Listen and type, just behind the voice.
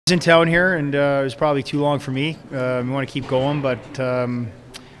In town here, and it was probably too long for me. We want to keep going, but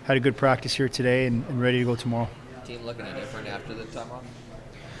had a good practice here today and ready to go tomorrow. Team looking different after the time off?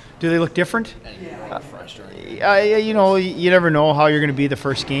 Do they look different? Fresh or you know, you never know how you're going to be the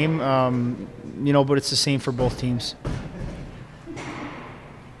first game, you know, but it's the same for both teams.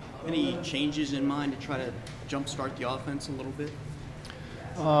 Any changes in mind to try to jumpstart the offense a little bit?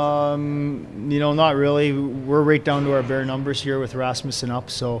 You know, not really. We're right down to our bare numbers here with Rasmussen up,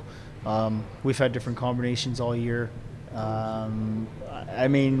 so we've had different combinations all year. I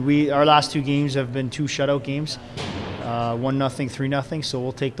mean, our last two games have been two shutout games, 1-0, 3-0. So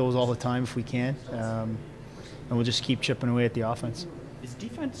we'll take those all the time if we can, and we'll just keep chipping away at the offense. Is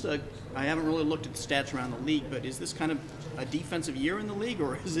defense? I haven't really looked at the stats around the league, but is this kind of a defensive year in the league,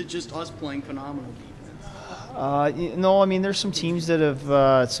 or is it just us playing phenomenal defense? No, I mean, there's some teams that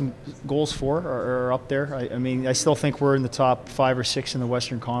have some goals for are up there. I mean, I still think we're in the top 5 or 6 in the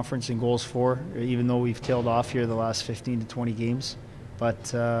Western Conference in goals for, even though we've tailed off here the last 15 to 20 games.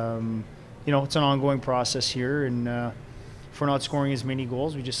 But, you know, it's an ongoing process here, and if we're not scoring as many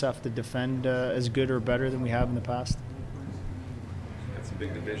goals, we just have to defend as good or better than we have in the past. Got some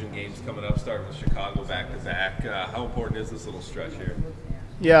big division games coming up, starting with Chicago back-to-back. How important is this little stretch here?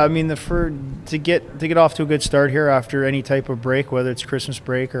 Yeah, I mean, to get off to a good start here after any type of break, whether it's Christmas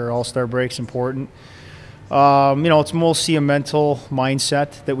break or All-Star break, is important. You know, it's mostly a mental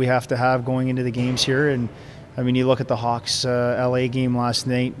mindset that we have to have going into the games here. And I mean, you look at the Hawks LA game last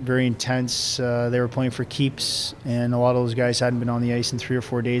night, very intense. They were playing for keeps, and a lot of those guys hadn't been on the ice in 3 or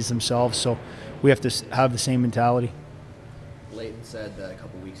 4 days themselves. So we have to have the same mentality. Leighton said a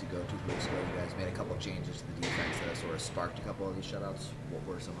couple weeks ago, 2 weeks ago, you guys made a couple changes to the defense that sort of sparked a couple of these shutouts. What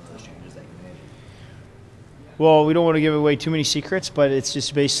were some of those changes that you made? Well, we don't want to give away too many secrets, but it's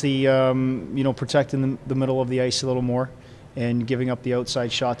just basically you know, protecting the middle of the ice a little more and giving up the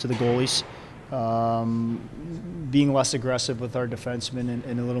outside shot to the goalies, being less aggressive with our defensemen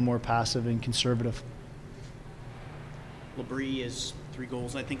and a little more passive and conservative. Labrie is 3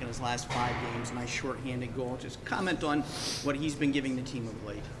 goals, I think, in his last 5 games. Nice shorthanded goal. Just comment on what he's been giving the team of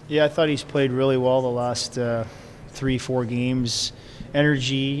late. Yeah, I thought he's played really well the last 3-4 games.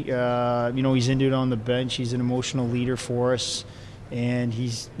 Energy, you know, he's into it on the bench. He's an emotional leader for us, and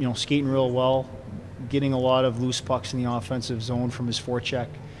he's, you know, skating real well, getting a lot of loose pucks in the offensive zone from his forecheck,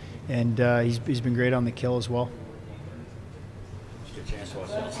 and he's been great on the kill as well. Did you get a chance to watch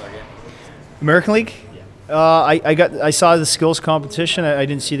the All-Star game? American League? I saw the skills competition. I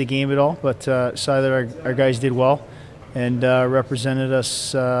didn't see the game at all, but saw that our guys did well and represented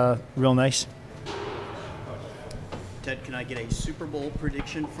us real nice. Ted, can I get a Super Bowl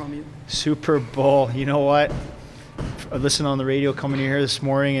prediction from you? Super Bowl, you know what? I listened on the radio coming in here this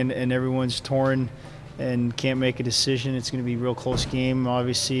morning, and everyone's torn and can't make a decision. It's going to be a real close game.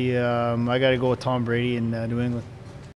 Obviously, I got to go with Tom Brady in New England.